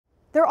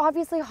They're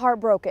obviously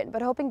heartbroken,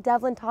 but hoping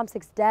Devlin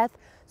Tomsik's death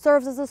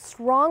serves as a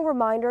strong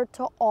reminder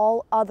to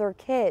all other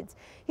kids.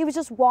 He was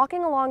just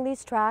walking along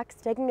these tracks,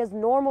 taking his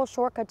normal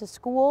shortcut to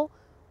school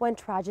when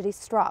tragedy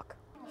struck.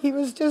 He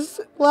was just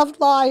loved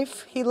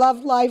life. He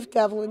loved life,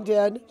 Devlin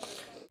did.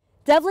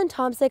 Devlin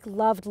Tomsik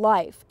loved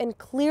life, and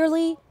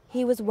clearly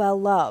he was well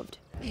loved.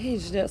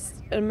 He's just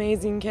an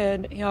amazing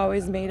kid. He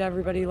always made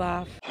everybody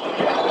laugh.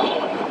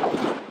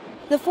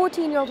 The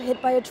 14-year-old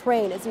hit by a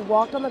train as he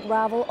walked on the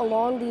gravel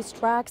along these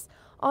tracks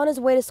on his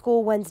way to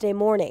school Wednesday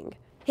morning.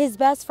 His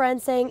best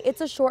friend saying it's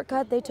a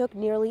shortcut they took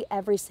nearly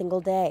every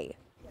single day.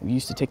 We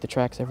used to take the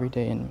tracks every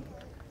day, and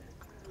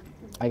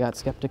I got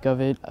skeptic of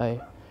it.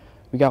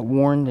 We got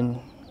warned, and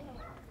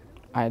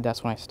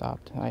that's when I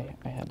stopped. I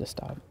had to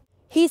stop.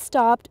 He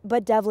stopped,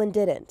 but Devlin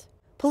didn't.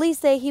 Police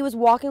say he was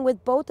walking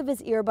with both of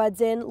his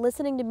earbuds in,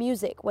 listening to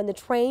music when the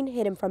train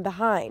hit him from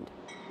behind.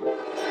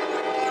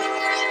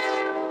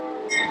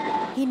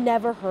 He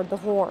never heard the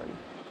horn.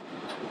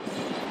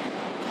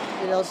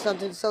 You know,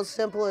 something so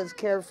simple as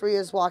carefree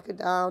as walking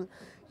down,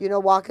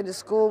 walking to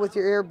school with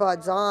your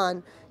earbuds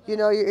on. You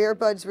know, your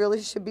earbuds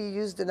really should be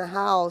used in the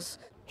house.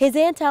 His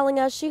aunt telling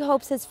us she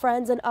hopes his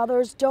friends and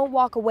others don't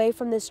walk away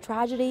from this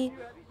tragedy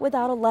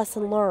without a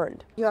lesson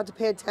learned. You have to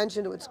pay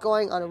attention to what's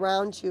going on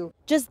around you.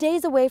 Just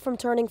days away from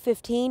turning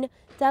 15,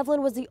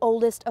 Devlin was the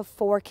oldest of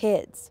 4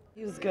 kids.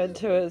 He was good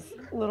to his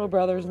little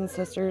brothers and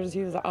sisters.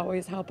 He was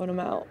always helping them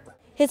out.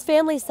 His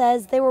family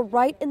says they were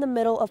right in the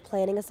middle of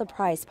planning a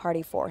surprise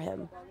party for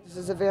him. This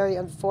is a very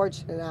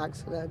unfortunate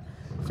accident,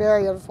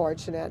 very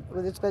unfortunate.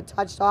 It's been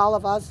touched all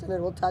of us, and it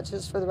will touch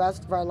us for the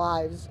rest of our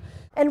lives.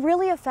 And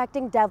really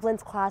affecting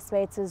Devlin's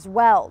classmates as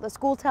well. The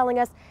school telling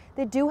us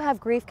they do have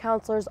grief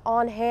counselors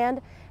on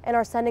hand and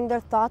are sending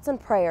their thoughts and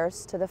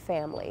prayers to the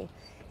family.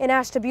 In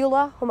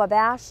Ashtabula, Homa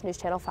Bash, News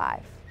Channel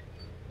 5.